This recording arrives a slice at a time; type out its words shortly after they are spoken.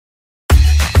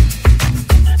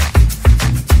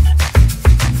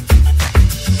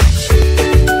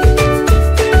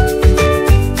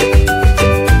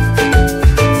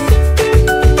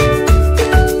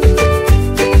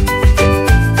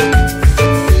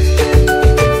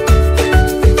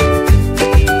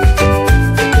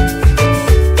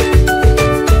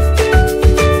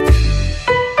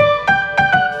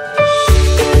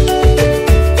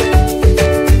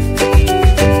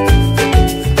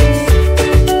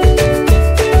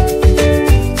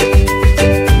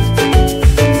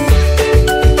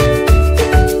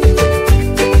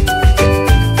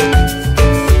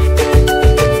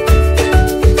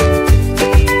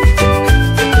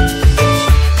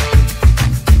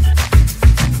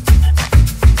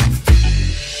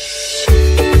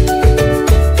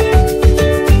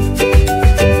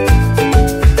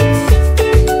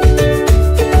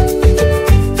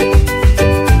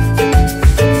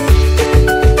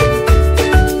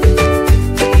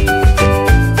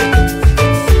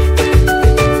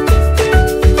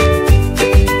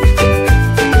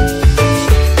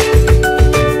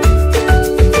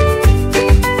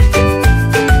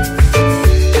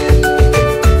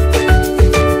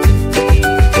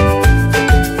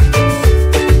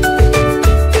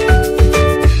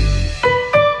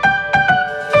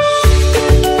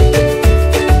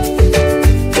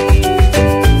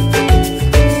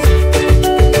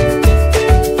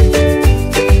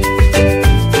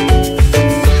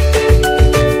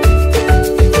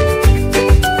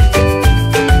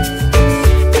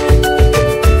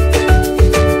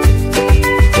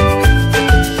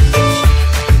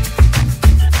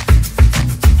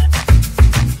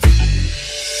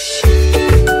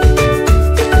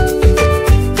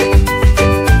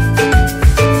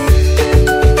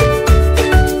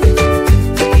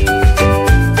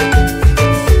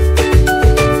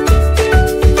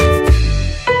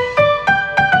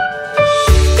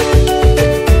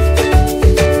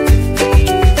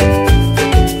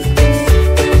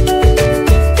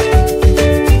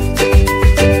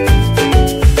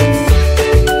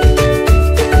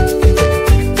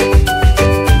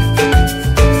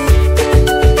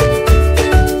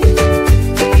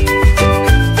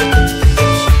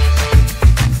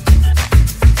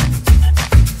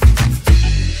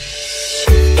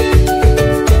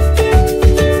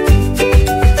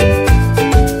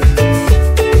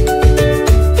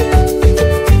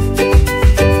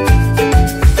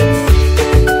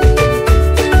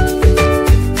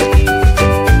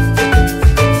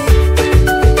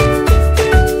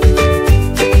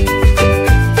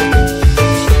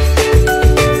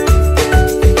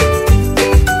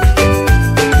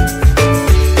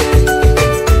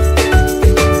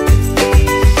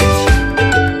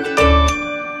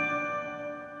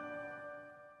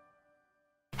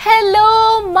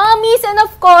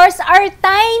our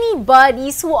tiny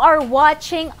buddies who are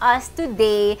watching us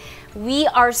today, we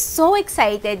are so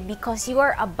excited because you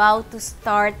are about to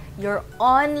start your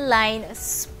online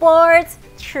sports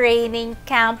training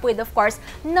camp with, of course,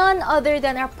 none other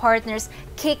than our partners,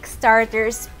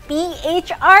 Kickstarters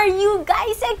PH. Are you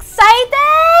guys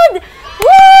excited?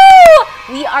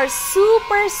 Woo! We are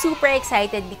super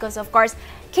excited because, of course,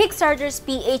 Kickstarters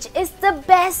PH is the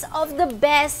best of the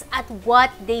best at what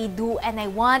they do, and I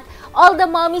want all the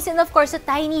mommies and of course the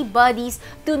tiny buddies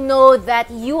to know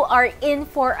that you are in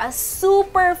for a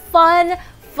super fun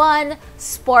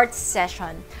sports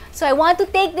session. So I want to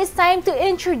take this time to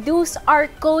introduce our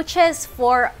coaches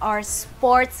for our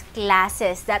sports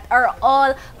classes that are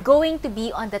all going to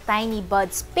be on the Tiny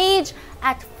Buds page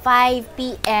at 5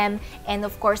 p.m. and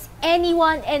of course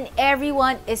anyone and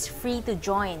everyone is free to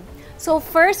join. So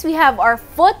first, we have our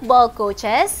football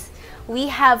coaches. We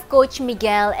have Coach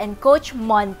Miguel and Coach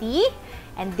Monti,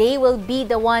 and they will be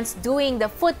the ones doing the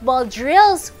football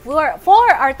drills for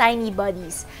our tiny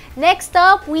buddies. Next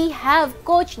up, we have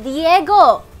Coach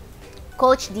Diego.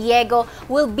 Coach Diego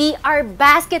will be our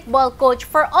basketball coach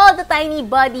for all the tiny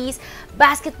buddies,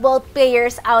 basketball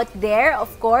players out there,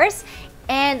 of course.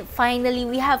 And finally,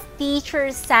 we have Teacher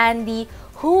Sandy,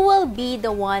 who will be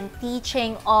the one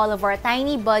teaching all of our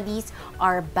tiny buddies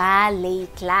our ballet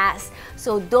class.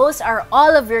 So those are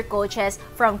all of your coaches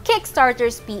from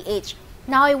Kickstarters PH.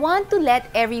 Now I want to let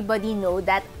everybody know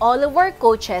that all of our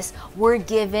coaches were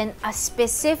given a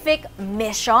specific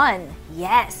mission.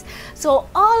 Yes. So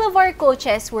all of our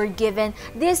coaches were given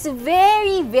this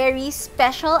very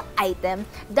special item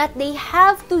that they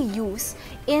have to use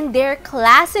in their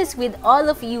classes with all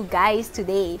of you guys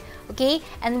today. Okay,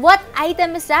 and what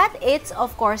item is that? It's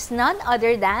of course none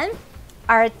other than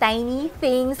our Tiny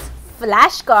Things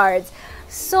flashcards.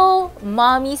 So,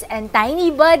 mommies and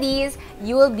tiny buddies,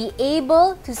 you will be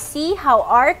able to see how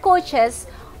our coaches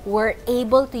were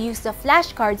able to use the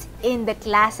flashcards in the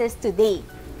classes today.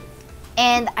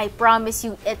 And I promise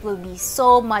you, it will be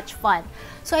so much fun.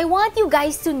 So, I want you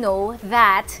guys to know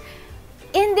that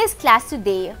in this class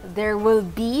today, there will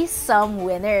be some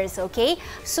winners, okay?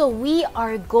 So we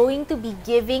are going to be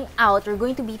giving out, we're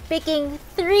going to be picking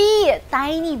 3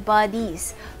 tiny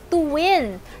buddies to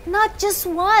win. Not just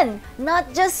 1,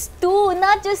 not just 2,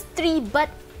 not just 3, but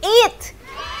 8.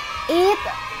 8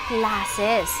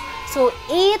 classes. So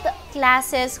 8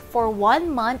 classes for 1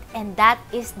 month, and that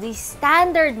is the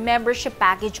standard membership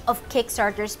package of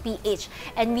Kickstarters PH.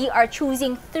 And we are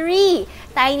choosing 3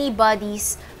 tiny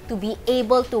buddies to be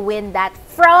able to win that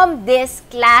from this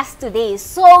class today.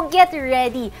 So get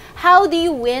ready. How do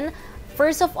you win?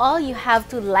 First of all, you have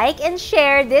to like and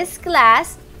share this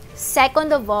class.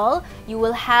 Second of all, you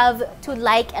will have to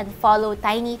like and follow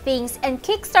Tiny Things and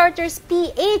Kickstarters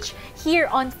PH here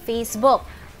on Facebook.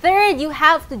 Third, you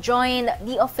have to join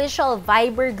the official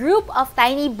Viber group of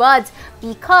Tiny Buds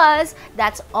because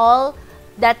that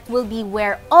will be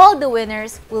where all the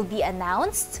winners will be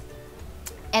announced.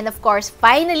 And of course,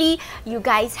 finally, you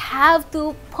guys have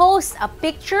to post a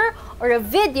picture or a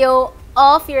video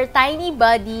of your tiny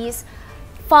buddies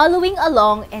following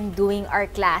along and doing our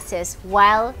classes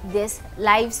while this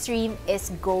live stream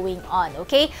is going on,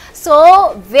 okay?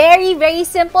 So, very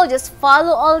simple. Just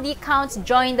follow all the accounts,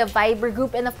 join the Viber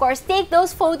group, and of course, take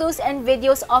those photos and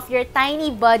videos of your tiny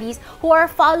buddies who are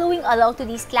following along to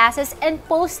these classes and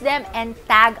post them and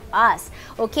tag us,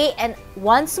 okay? And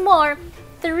once more,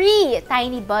 3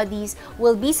 tiny buddies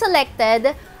will be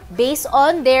selected based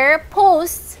on their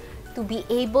posts to be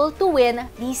able to win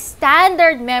the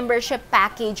standard membership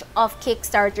package of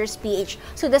Kickstarters PH.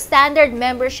 So the standard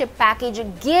membership package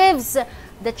gives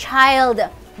the child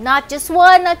not just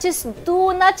 1, not just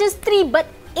 2, not just 3, but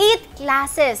 8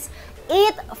 classes.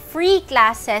 8 free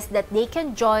classes that they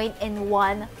can join in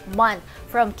 1 month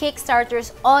from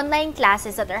Kickstarter's online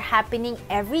classes that are happening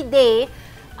every day.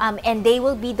 And they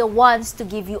will be the ones to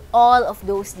give you all of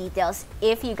those details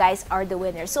if you guys are the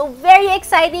winners. So very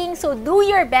exciting. So do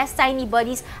your best, tiny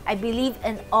buddies. I believe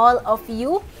in all of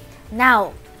you.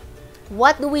 Now,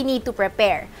 what do we need to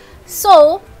prepare?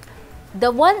 So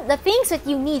the things that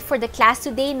you need for the class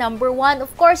today, number 1, of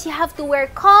course, you have to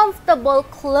wear comfortable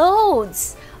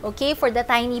clothes, okay, for the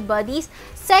tiny buddies.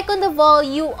 Second of all,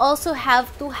 you also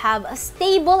have to have a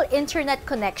stable internet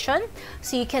connection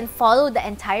so you can follow the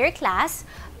entire class.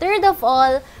 Third of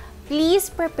all, please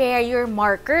prepare your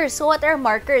markers. So what are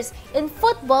markers? In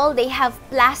football, they have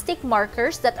plastic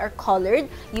markers that are colored.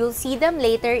 You'll see them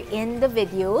later in the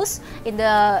videos, in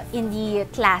the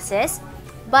classes.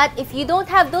 But if you don't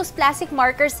have those plastic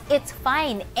markers, it's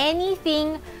fine.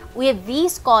 Anything with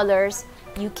these colors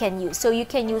you can use. So you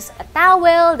can use a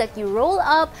towel that you roll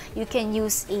up, you can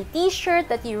use a t-shirt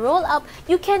that you roll up,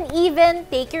 you can even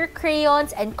take your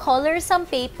crayons and color some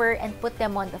paper and put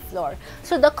them on the floor.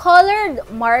 So the colored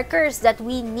markers that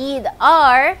we need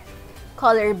are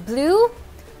color blue,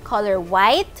 color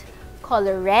white,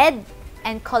 color red,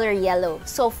 and color yellow.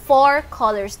 So 4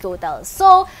 colors total.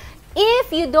 So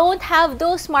if you don't have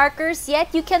those markers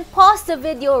yet, you can pause the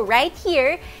video right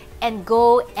here and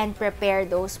go and prepare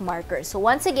those markers. So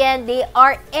once again, they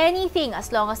are anything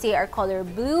as long as they are color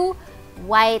blue,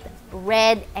 white,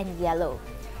 red, and yellow.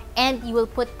 And you will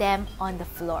put them on the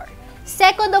floor.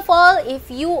 Second of all, if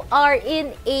you are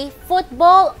in a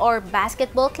football or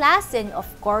basketball class, then of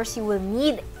course you will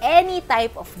need any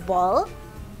type of ball.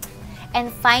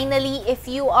 And finally, if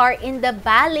you are in the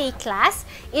ballet class,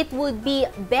 it would be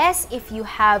best if you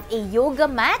have a yoga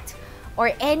mat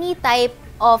or any type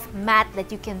of mat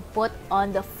that you can put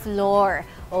on the floor.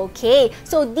 Okay,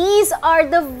 so these are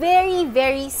the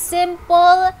very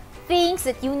simple things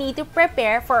that you need to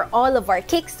prepare for all of our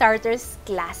Kickstarters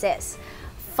classes.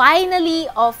 Finally,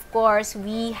 of course,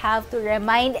 we have to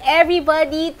remind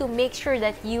everybody to make sure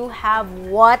that you have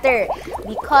water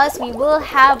because we will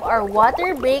have our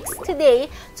water breaks today.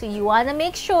 So you want to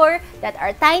make sure that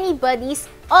our tiny buddies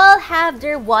all have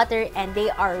their water and they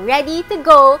are ready to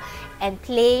go and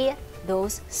play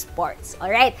those sports.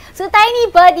 All right, so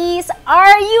tiny buddies,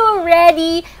 are you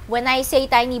ready? When I say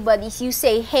tiny buddies, you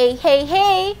say hey, hey,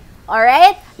 hey. All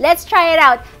right, let's try it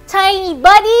out. Tiny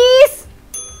buddies.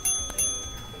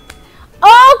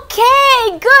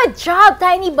 Okay, good job,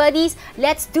 tiny buddies.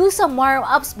 Let's do some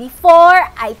warm-ups before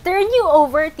I turn you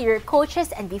over to your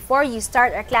coaches and before you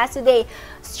start our class today.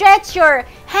 Stretch your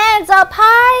hands up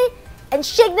high and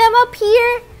shake them up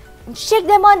here and shake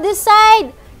them on this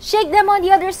side. Shake them on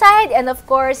the other side, and of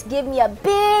course, give me a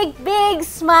big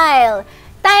smile.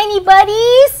 Tiny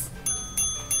buddies.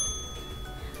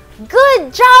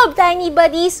 Good job, tiny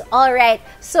buddies. All right,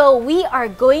 so we are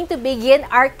going to begin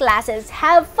our classes.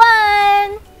 Have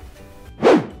fun.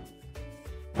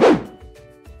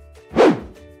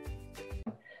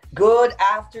 Good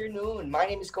afternoon. My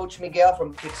name is Coach Miguel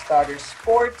from Kickstarter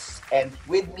Sports, and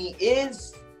with me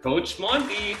is Coach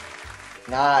Monti.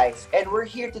 Nice. And we're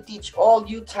here to teach all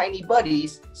you tiny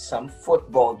buddies some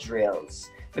football drills.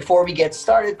 Before we get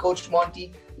started, Coach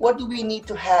Monti, what do we need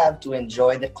to have to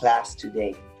enjoy the class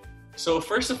today? So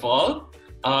first of all,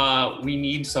 we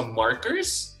need some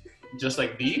markers, just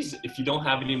like these. If you don't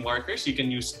have any markers, you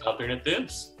can use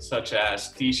alternatives such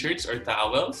as t-shirts or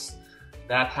towels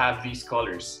that have these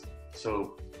colors.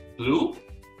 So blue,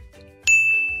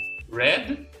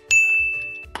 red,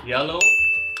 yellow,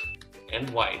 and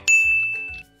white.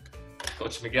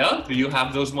 Coach Miguel, do you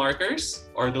have those markers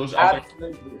or those other?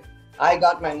 Absolutely. I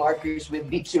got my markers with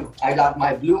me too. I got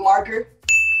my blue marker,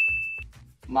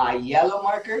 my yellow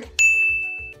marker,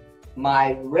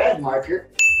 my red marker,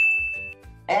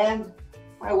 and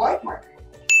my white marker.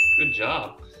 Good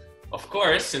job. Of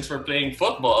course, since we're playing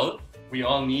football, we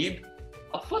all need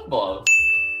a football.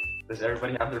 Does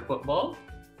everybody have their football?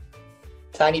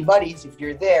 Tiny buddies, if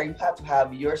you're there, you have to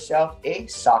have yourself a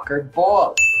soccer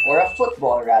ball, or a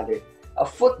football rather. A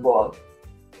football.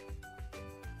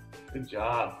 Good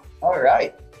job. All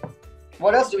right.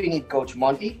 What else do we need, Coach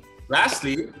Monti?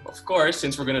 Lastly, of course,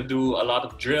 since we're going to do a lot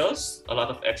of drills, a lot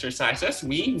of exercises,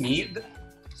 we need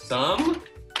some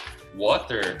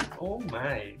water. Oh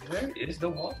my, where is the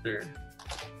water?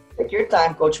 Take your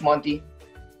time, Coach Monti.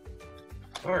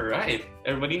 All right,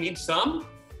 everybody needs some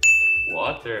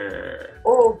water.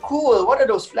 Oh, cool. What are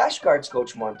those flashcards,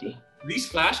 Coach Monti?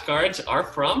 These flashcards are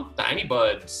from Tiny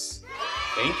Buds.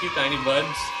 Thank you, Tiny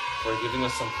Buds, for giving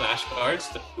us some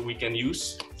flashcards that we can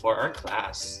use for our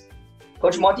class.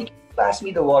 Coach Monti, can you pass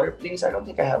me the water, please? I don't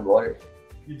think I have water.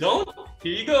 You don't?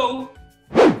 Here you go.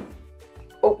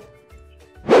 Oh.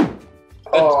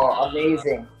 Oh,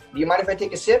 amazing. Do you mind if I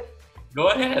take a sip? Go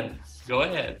ahead. Go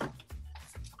ahead.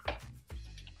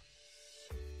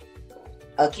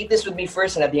 I'll keep this with me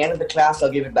first, and at the end of the class,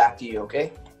 I'll give it back to you,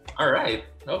 okay? All right.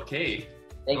 Okay.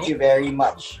 Thank you very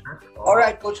much. All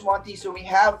right, Coach Monti, so we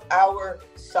have our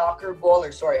soccer ball,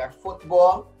 or sorry, our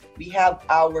football. We have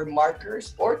our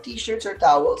markers or t-shirts or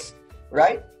towels,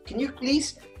 right? Can you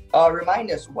please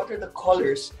remind us what are the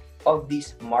colors of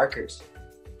these markers?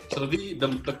 So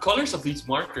the colors of these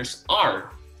markers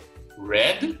are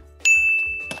red,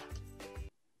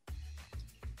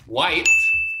 white,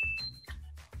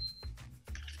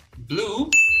 blue,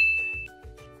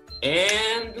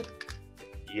 and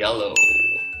yellow.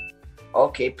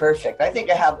 Okay, perfect. I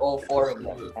think I have all 4 of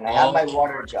them, and I have my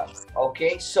water jug.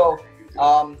 Okay, so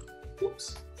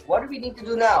what do we need to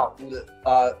do now?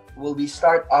 Will we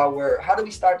start how do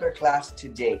we start our class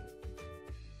today?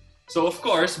 So of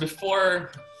course,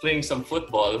 before playing some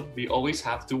football, we always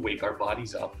have to wake our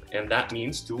bodies up, and that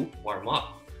means to warm up.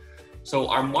 So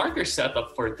our marker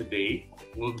setup for today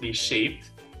will be shaped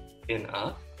in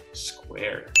a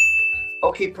square.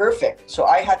 Okay, perfect. So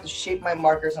I have to shape my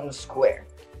markers on the square.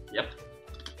 Yep,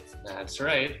 that's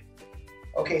right.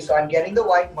 Okay, so I'm getting the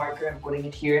white marker and putting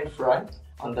it here in front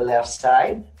on the left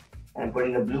side. And I'm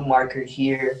putting the blue marker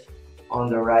here on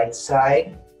the right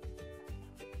side.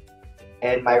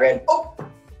 And my red,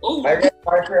 my red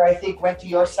marker, I think, went to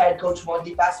your side, Coach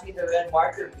Monti. Pass me the red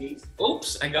marker, please. Oops,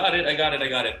 I got it.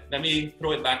 Let me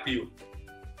throw it back to you.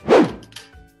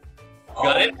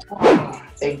 Got it?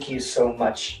 Thank you so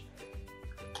much.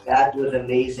 That was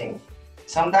amazing.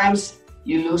 Sometimes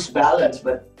you lose balance,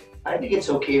 but I think it's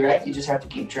okay, right? You just have to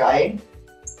keep trying.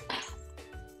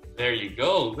 There you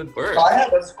go. Good work. So I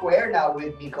have a square now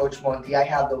with me, Coach Monti. I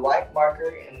have the white marker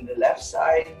in the left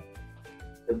side,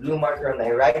 the blue marker on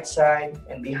the right side,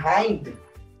 and behind,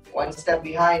 one step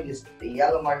behind, is the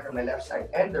yellow marker on my left side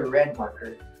and the red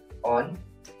marker on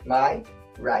my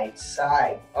right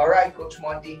side. All right, Coach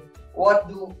Monti, what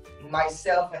do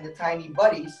myself and the tiny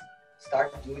buddies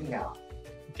start doing now?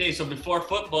 Okay, so before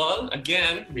football,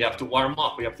 again, we have to warm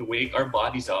up. We have to wake our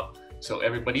bodies up. So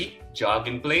everybody, jog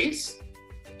in place.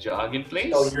 Jog in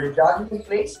place. So you're jogging in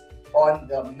place in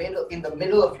the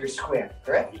middle of your square,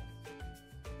 correct?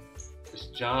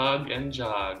 Just jog and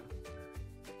jog.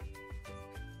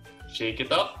 Shake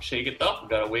it up, shake it up. We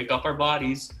gotta wake up our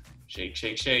bodies. Shake,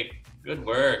 shake, shake. Good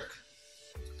work.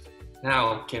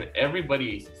 Now, can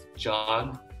everybody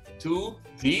jog to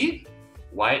the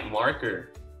white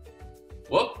marker?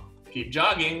 Whoop, keep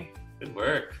jogging. Good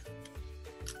work.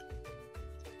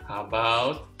 How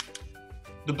about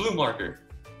the blue marker?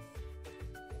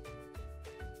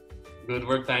 Good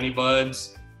work, tiny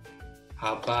buds.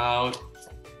 How about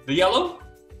the yellow?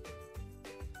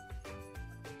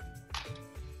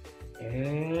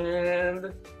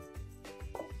 And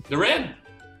the red.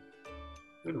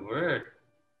 Good work.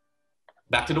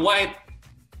 Back to the white.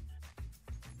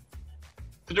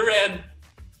 To the red.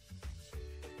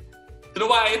 To the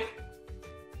white.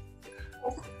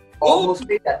 Almost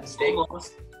made that mistake.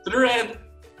 Almost. To the red.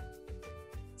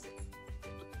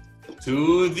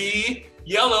 To the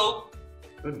yellow.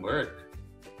 Good work.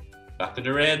 Back to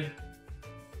the red.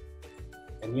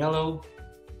 And yellow.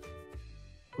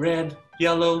 Red,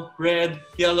 yellow, red,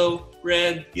 yellow,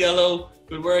 red, yellow.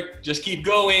 Good work. Just keep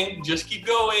going. Just keep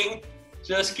going.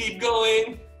 Just keep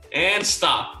going. And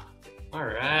stop. All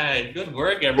right. Good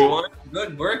work, everyone.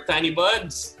 Good work, tiny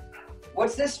buds.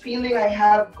 What's this feeling I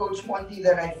have, Coach Monti,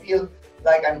 that I feel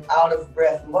like I'm out of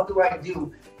breath? What do I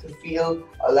do to feel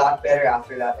a lot better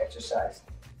after that exercise?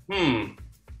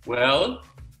 Well,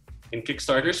 in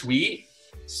Kickstarters, we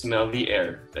smell the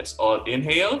air. Let's all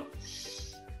inhale.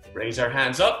 Raise our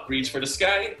hands up, reach for the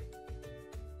sky.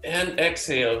 And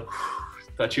exhale.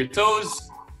 Touch your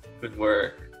toes. Good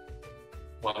work.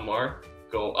 One more.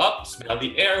 Go up, smell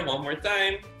the air one more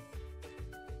time.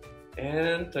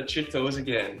 And touch your toes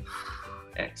again.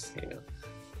 Exhale.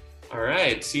 All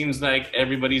right, seems like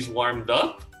everybody's warmed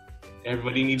up.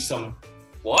 Everybody needs some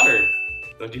water,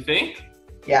 don't you think?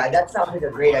 Yeah, that sounds like a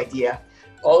great idea.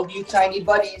 All of you tiny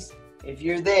buddies, if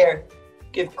you're there,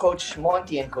 give Coach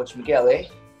Monti and Coach Miguel, eh?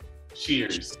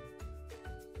 Cheers.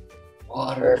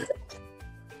 Water. Perfect.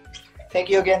 Thank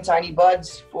you again, tiny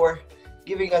buds, for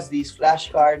giving us these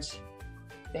flashcards.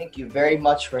 Thank you very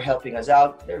much for helping us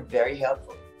out. They're very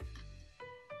helpful.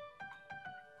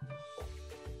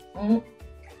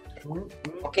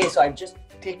 Okay, so I've just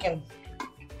taken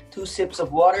 2 sips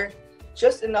of water,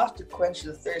 just enough to quench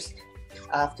the thirst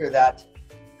after that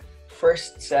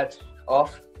first set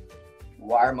of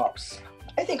warm-ups.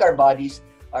 I think our bodies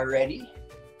are ready.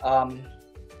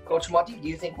 Coach Monti, do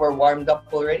you think we're warmed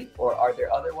up already, or are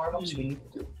there other warm-ups we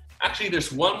need to do? Actually,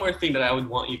 there's one more thing that I would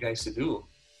want you guys to do.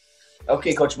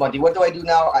 Okay, Coach Monti, what do I do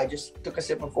now? I just took a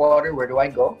sip of water. Where do I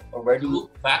go? Or where do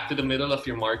Look back to the middle of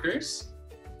your markers.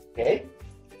 Okay.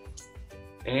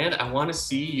 And I want to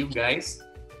see you guys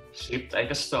shaped like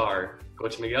a star.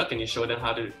 Coach Miguel, can you show them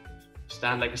how to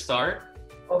stand like a star?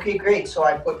 Okay, great. So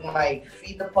I put my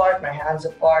feet apart, my hands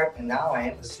apart, and now I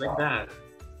am a Just star. like that.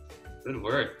 Good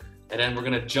work. And then we're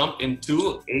gonna jump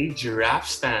into a giraffe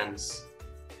stance.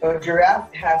 So a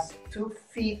giraffe has 2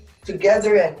 feet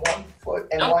together and 1 foot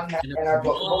and Yep. 1 hand, and our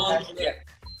both hands together.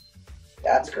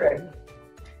 That's correct.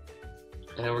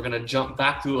 And then we're gonna jump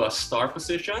back to a star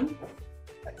position.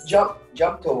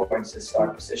 Jump towards the star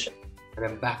position. And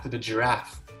then back to the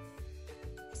giraffe.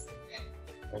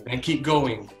 And then keep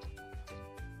going.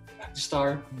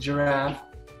 star, giraffe,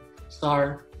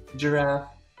 star, giraffe,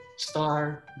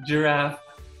 star, giraffe,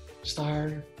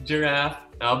 star, giraffe.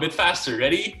 Now a bit faster.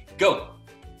 Ready? Go.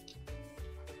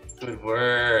 Good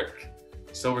work.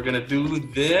 So we're gonna do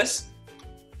this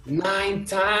 9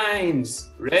 times.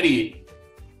 Ready,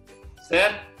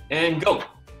 set, and go.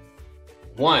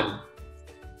 1,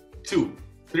 2,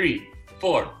 3,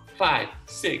 4, 5,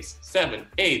 6, 7,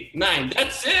 8, 9.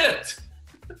 That's it.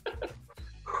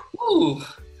 Woo.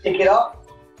 Shake it off.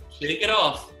 Shake it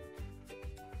off.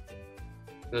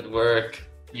 Good work.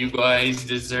 You guys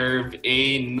deserve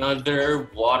another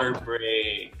water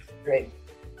break. Great.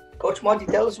 Coach Monty,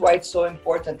 tell us why it's so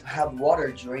important to have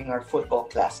water during our football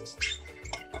classes.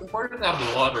 It's important to have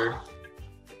the water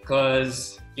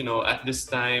because, you know, at this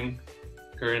time,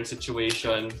 current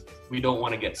situation, we don't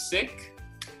want to get sick.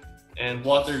 And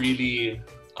water really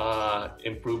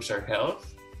improves our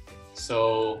health.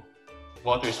 So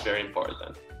water is very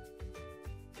important.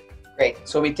 Great.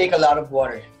 So we take a lot of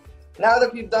water. Now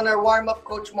that we've done our warm-up,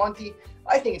 Coach Monty,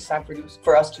 I think it's time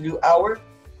for us to do our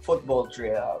football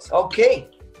drills. Okay.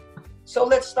 So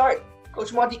let's start.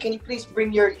 Coach Monty, can you please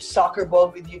bring your soccer ball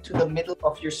with you to the middle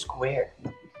of your square?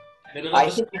 I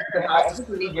think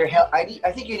you need your help.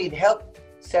 I think you need help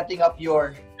setting up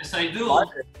your Yes, I do.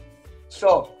 marker.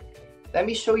 So let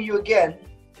me show you again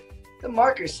the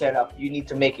marker setup. You need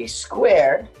to make a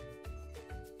square.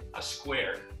 A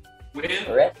square. With,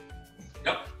 Correct.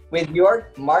 yep. With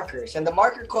your markers. And the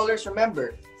marker colors,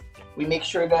 remember, we make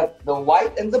sure that the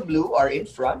white and the blue are in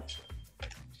front.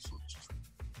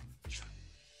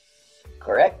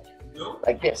 Correct? Go.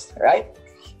 Like this, right?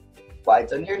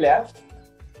 White on your left.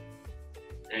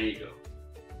 There you go.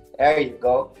 There you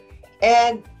go.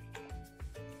 And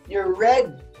your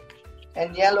red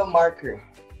and yellow marker.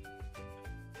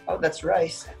 Oh, that's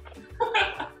rice.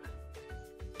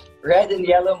 Red and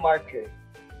yellow marker.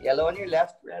 Yellow on your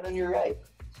left, red on your right.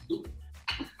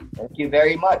 Thank you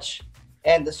very much.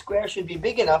 And the square should be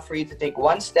big enough for you to take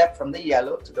one step from the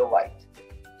yellow to the white.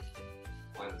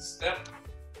 One step.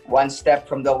 One step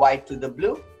from the white to the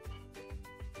blue.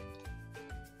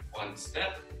 One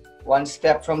step. One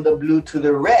step from the blue to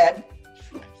the red.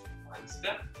 One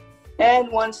step.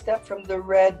 And one step from the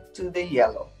red to the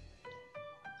yellow.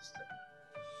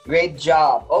 Great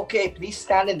job. Okay, please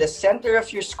stand in the center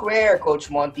of your square, Coach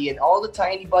Monty, and all the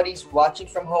tiny buddies watching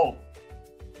from home.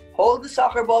 Hold the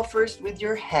soccer ball first with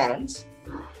your hands.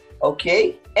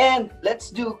 Okay, and let's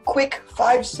do quick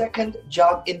 5-second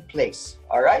jog in place.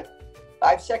 All right,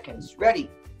 5 seconds.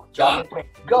 Ready? Jog in place.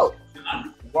 Go.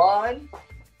 1,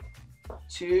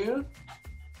 2,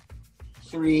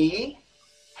 3,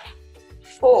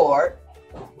 4,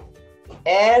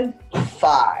 and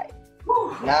 5.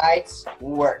 Nice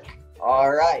work.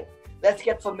 All right. Let's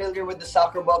get familiar with the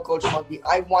soccer ball, Coach Monty.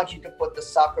 I want you to put the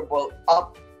soccer ball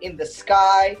up in the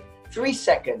sky. 3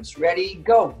 seconds. Ready?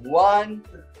 Go. 1,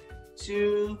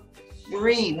 2,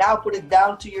 3. Now put it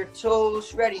down to your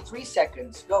toes. Ready? 3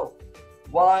 seconds. Go.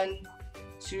 1,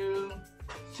 2,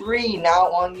 3.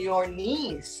 Now on your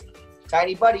knees.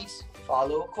 Tiny buddies,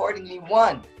 follow accordingly.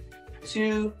 1,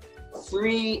 2,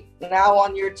 3. Now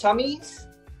on your tummies.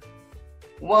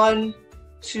 1,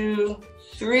 2,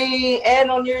 3, and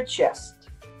on your chest.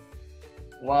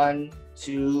 1,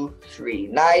 2, 3.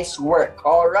 Nice work.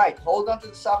 All right, hold on to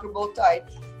the soccer ball tight.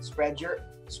 Spread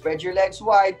your legs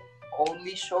wide,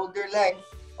 only shoulder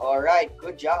length. All right,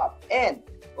 good job. And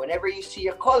whenever you see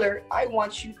a color, I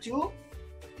want you to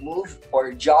move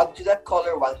or jog to that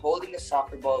color while holding the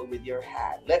soccer ball with your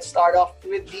hand. Let's start off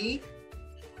with the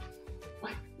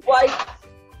white.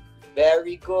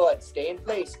 Very good. Stay in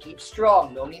place. Keep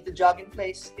strong. No need to jog in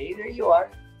place. Stay where you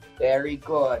are. Very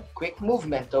good. Quick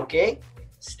movement, okay?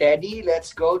 Steady.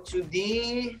 Let's go to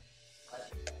the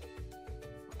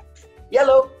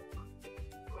yellow.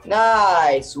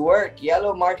 Nice work.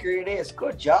 Yellow marker it is.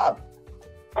 Good job.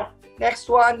 Next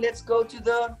one, let's go to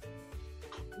the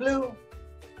blue.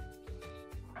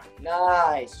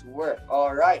 Nice work.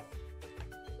 All right.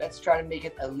 Let's try to make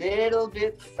it a little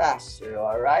bit faster,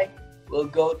 all right? We'll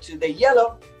go to the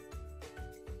yellow,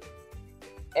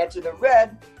 and to the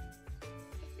red,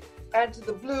 and to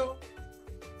the blue,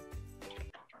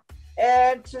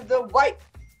 and to the white.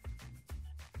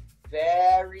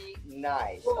 Very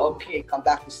nice. Okay, come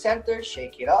back to center,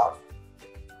 shake it off.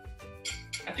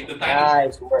 I think the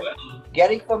Nice work.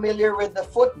 Getting familiar with the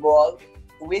football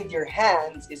with your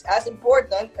hands is as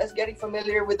important as getting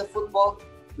familiar with the football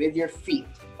with your feet.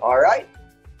 All right?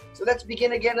 So let's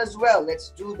begin again as well. Let's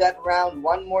do that round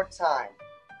one more time.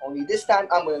 Only this time,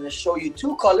 I'm going to show you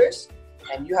 2 colors,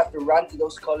 and you have to run to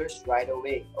those colors right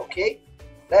away, okay?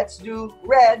 Let's do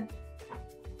red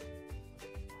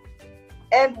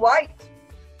and white.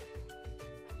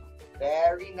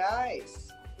 Very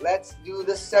nice. Let's do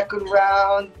the second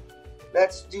round.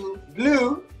 Let's do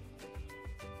blue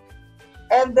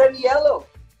and then yellow.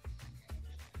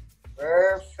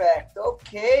 Perfect.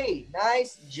 Okay,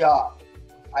 nice job.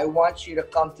 I want you to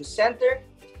come to center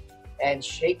and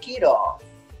shake it off.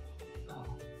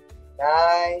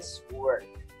 Nice work.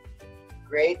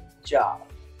 Great job.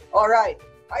 All right,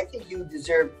 I think you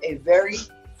deserve a very,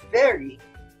 very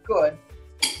good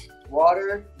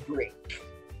water break.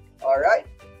 All right,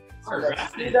 so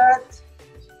let's do that.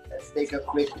 Let's take a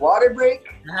quick water break.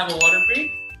 Can I have a water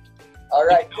break? All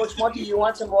right, Coach Monti, you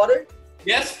want some water?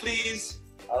 Yes, please.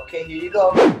 Okay, here you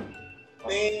go.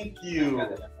 Thank you.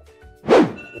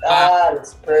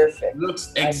 That's perfect.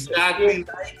 Looks exactly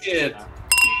like it.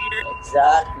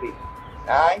 Exactly.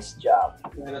 Nice job.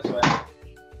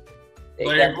 Take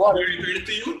that water. Where you heard it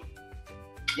to you?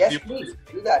 Yes, please.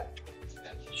 Do that.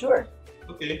 Sure.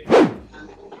 Okay.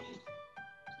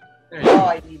 Oh,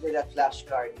 I needed a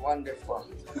flashcard. Wonderful.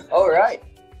 All right.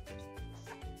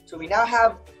 So we now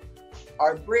have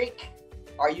our break.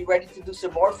 Are you ready to do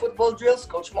some more football drills,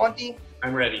 Coach Monti?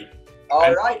 I'm ready.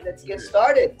 All right, let's get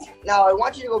started. Now, I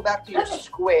want you to go back to your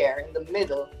square in the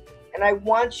middle, and I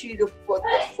want you to put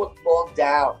the football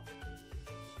down.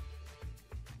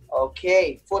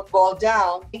 Okay, football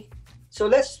down. So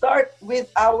let's start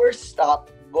with our stop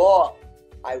ball.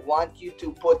 I want you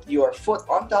to put your foot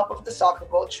on top of the soccer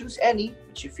ball. Choose any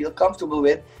which you feel comfortable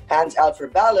with. Hands out for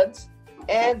balance.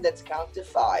 And let's count to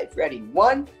 5. Ready?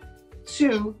 1,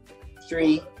 2,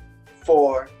 3,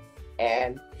 4,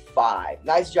 and 5.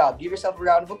 Nice job. Give yourself a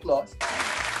round of applause.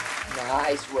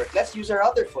 Nice work. Let's use our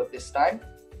other foot this time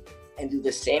and do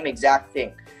the same exact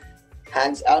thing.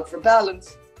 Hands out for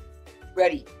balance.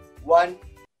 Ready? 1,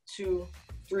 2,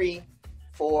 3,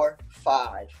 4,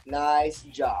 5. Nice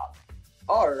job.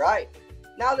 All right.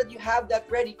 Now that you have that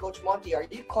ready, Coach Monti, are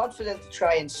you confident to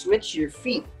try and switch your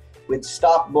feet with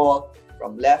stop ball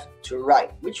from left to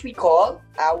right, which we call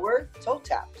our toe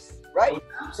taps, right?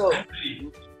 So,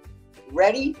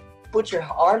 ready? Put your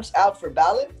arms out for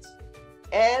balance.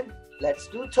 And let's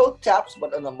do toe taps,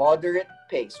 but on a moderate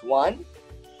pace. 1.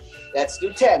 Let's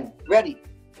do 10. Ready?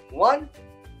 1,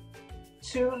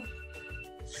 2,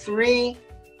 3,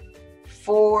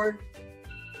 4,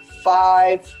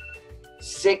 5,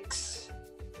 6,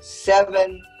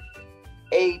 7,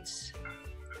 8,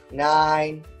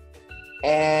 9,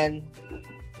 and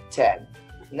 10.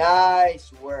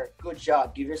 Nice work. Good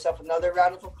job. Give yourself another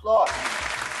round of applause.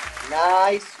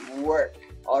 Nice work.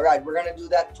 All right, we're going to do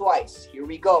that twice. Here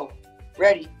we go.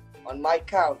 Ready? On my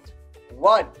count.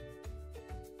 1,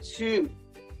 2,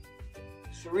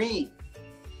 3,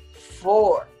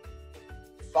 4,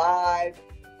 5,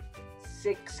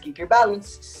 6. Keep your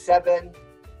balance. 7,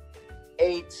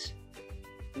 8,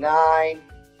 9,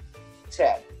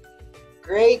 10.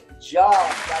 Great job.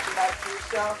 Clap it out for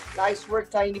yourself. Nice work,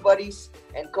 tiny buddies.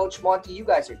 And Coach Monti, you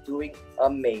guys are doing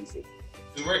amazing.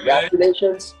 Good work, guys.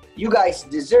 Congratulations. You guys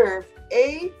deserve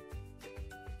a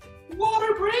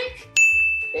Water break.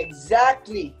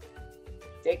 exactly.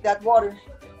 Take that water.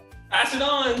 Pass it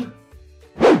on.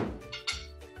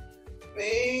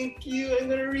 Thank you. I'm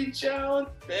gonna reach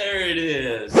out. There it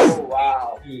is. Oh,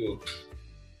 wow. Ooh.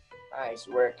 Nice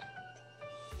work.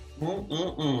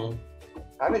 Mm-mm-mm.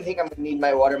 I don't think I'm going to need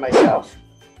my water myself.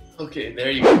 Okay, there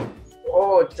you go.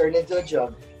 Oh, it turned into a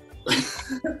jug.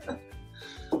 It's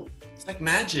like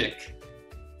magic.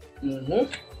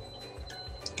 Mm-hmm.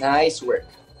 Nice work.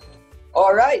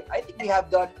 All right, I think we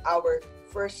have done our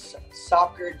first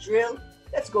soccer drill.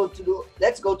 Let's go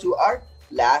to our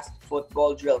last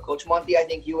football drill. Coach Monti, I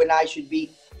think you and I should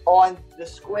be on the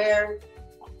square.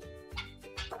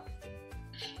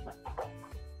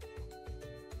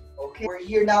 Okay, we're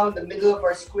here now in the middle of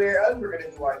our square and we're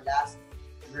gonna do our last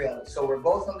drill. So we're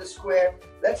both on the square.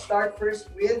 Let's start first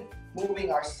with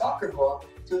moving our soccer ball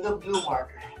to the blue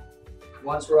marker.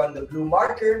 Once we're on the blue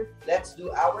marker, let's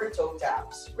do our toe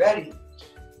taps. Ready?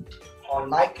 On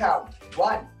my count.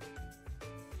 1,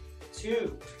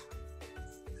 2,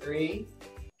 3,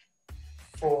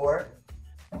 4,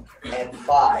 and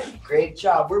 5. Great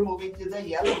job. We're moving to the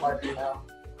yellow marker now.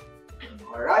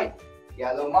 All right,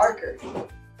 yellow marker.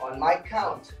 On my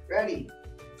count. Ready?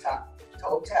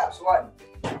 Toe taps. 1,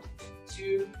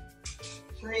 2,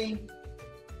 3,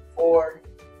 4,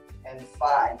 and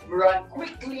 5. Run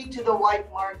quickly to the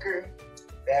white marker.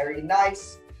 Very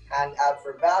nice. Hand out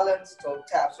for balance. Toe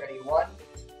taps. Ready? 1,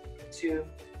 2,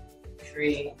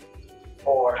 3,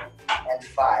 4, and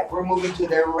 5. We're moving to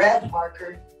the red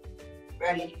marker.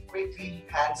 Ready? Quickly.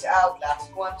 Hands out.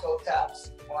 Last one. Toe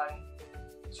taps. 1,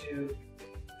 2,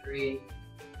 3,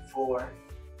 4,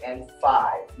 and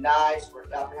 5. Nice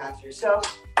work. Clap your hands for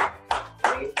yourself.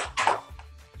 Great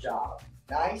job.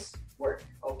 Nice work.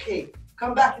 Okay,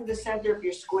 come back to the center of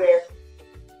your square.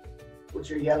 Put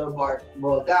your yellow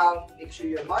ball down. Make sure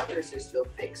your markers are still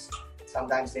fixed.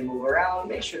 Sometimes they move around.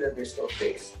 Make sure that they're still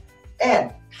fixed.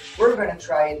 And we're going to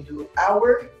try and do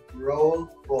our roll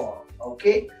ball.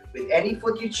 Okay? With any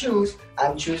foot you choose,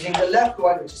 I'm choosing the left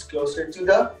one, which is closer to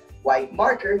the white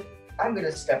marker. I'm going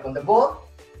to step on the ball.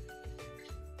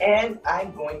 And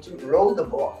I'm going to roll the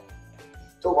ball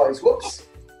towards, whoops.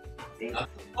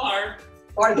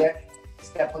 Far there.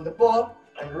 Step on the ball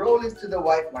and roll it to the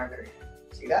white marker.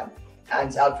 See that?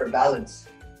 Hands out for balance.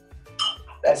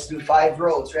 Let's do 5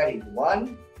 rolls. Ready?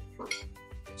 1,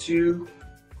 2,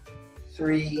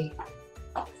 3,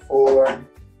 4,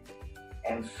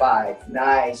 and 5.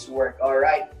 Nice work. All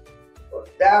right.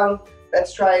 Foot down.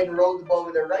 Let's try and roll the ball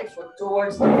with the right foot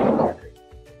towards the white marker.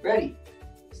 Ready?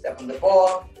 Step on the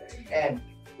ball. And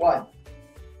 1,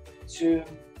 2,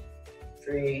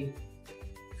 3,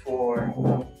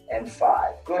 4, and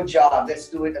 5. Good job. Let's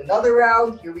do it another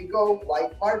round. Here we go.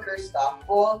 White marker, stop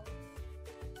ball,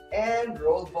 and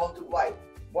roll ball to white.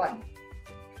 1,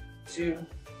 2,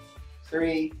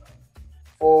 3,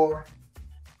 4,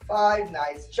 5.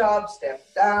 Nice job.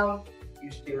 Step down.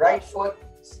 Use the right foot.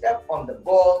 Step on the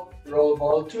ball. Roll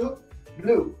ball to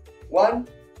blue. 1,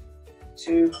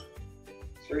 2,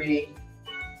 3,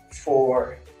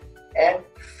 4, and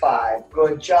 5.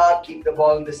 Good job. Keep the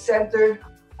ball in the center.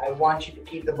 I want you to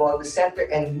keep the ball in the center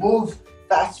and move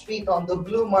fast feet on the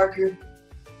blue marker.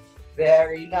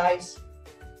 Very nice.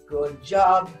 Good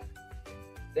job.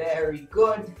 Very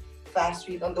good. Fast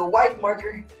feet on the white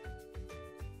marker.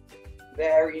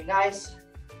 Very nice.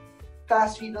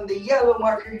 Fast feet on the yellow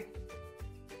marker.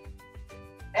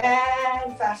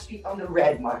 And fast feet on the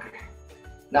red marker.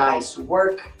 Nice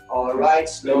work. All right,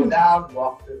 slow down.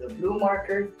 Walk to the blue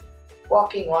marker.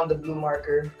 Walking on the blue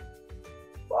marker.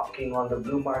 Walking on the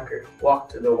blue marker. Walk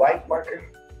to the white marker.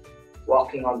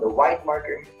 Walking on the white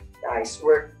marker. Nice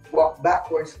work. Walk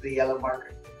backwards to the yellow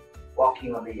marker.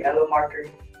 Walking on the yellow marker.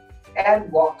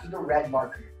 And walk to the red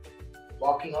marker.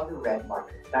 Walking on the red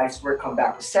marker. Nice work. Come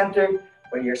back to center.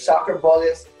 Where your soccer ball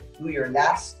is, do your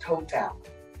last toe tap.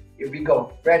 Here we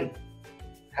go. Ready?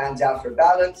 Hands out for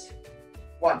balance.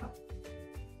 1,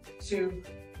 2,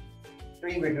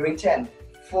 3. We're doing 10.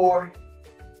 4,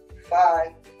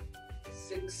 5,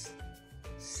 6,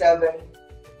 7,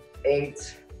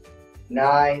 8,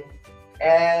 9,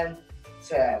 and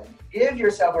 10. Give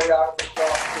yourself a round of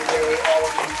applause today, all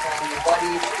of you family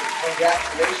buddies.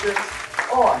 Congratulations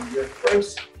on your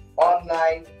first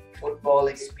online football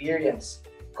experience.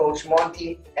 Coach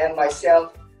Monty and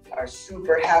myself are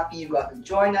super happy you got to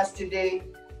join us today.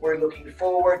 We're looking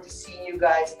forward to seeing you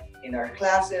guys in our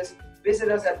classes. Visit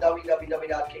us at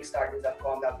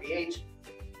www.kickstarters.com.ph.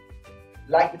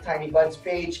 Like the Tiny Buds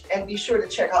page and be sure to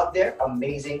check out their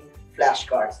amazing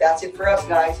flashcards. That's it for us,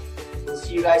 guys. We'll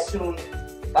see you guys soon.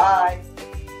 Bye.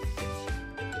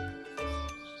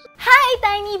 Hi,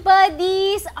 Tiny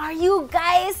Buddies! Are you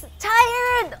guys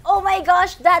tired? Oh my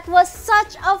gosh, that was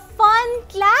such a fun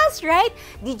class, right?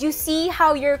 Did you see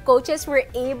how your coaches were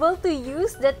able to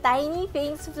use the Tiny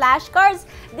Things flashcards?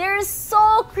 They're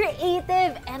so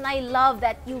creative, and I love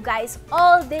that you guys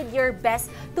all did your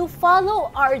best to follow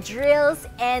our drills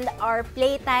and our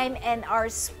playtime and our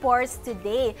sports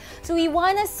today. So we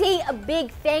want to say a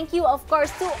big thank you, of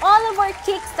course, to all of our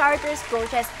Kickstarters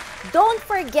coaches. Don't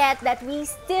forget that we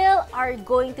still are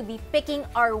going to be picking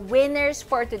our winners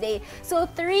for today. So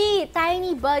 3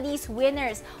 Tiny Buddies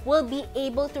winners will be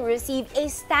able to receive a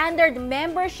standard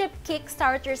membership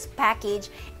Kickstarters package,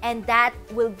 and that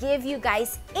will give you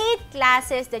guys 8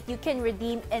 classes that you can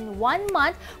redeem in 1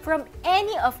 month from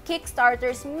any of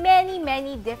Kickstarter's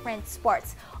many different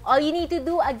sports. All you need to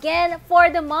do, again, for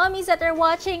the mommies that are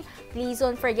watching, please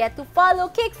don't forget to follow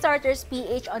Kickstarters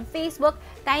PH on Facebook,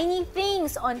 Tiny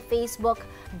Things on Facebook.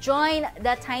 Join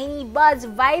the Tiny Buds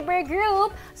Viber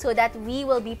group so that we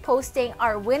will be posting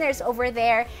our winners over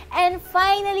there. And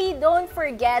finally, don't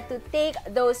forget to take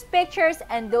those pictures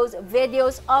and those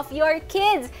videos of your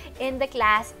kids in the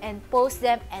class and post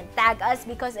them and tag us,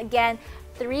 because again,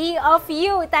 3 of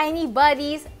you Tiny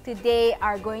Buddies today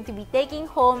are going to be taking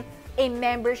home a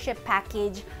membership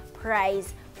package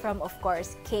prize from, of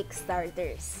course,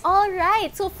 Kickstarters.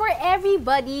 Alright, so for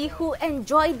everybody who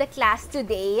enjoyed the class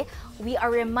today, we are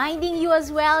reminding you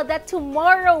as well that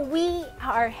tomorrow we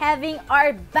are having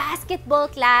our basketball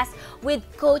class with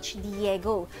Coach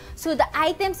Diego. So the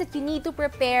items that you need to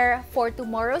prepare for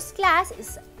tomorrow's class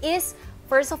is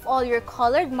First of all, your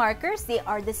colored markers, they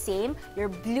are the same. Your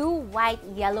blue, white,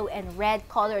 yellow, and red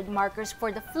colored markers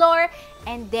for the floor,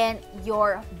 and then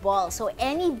your ball. So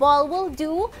any ball will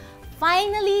do.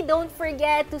 Finally, don't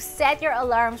forget to set your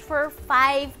alarms for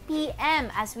 5 p.m.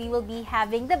 as we will be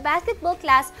having the basketball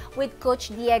class with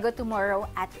Coach Diego tomorrow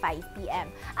at 5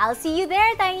 p.m. I'll see you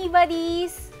there, Tiny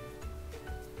Buddies!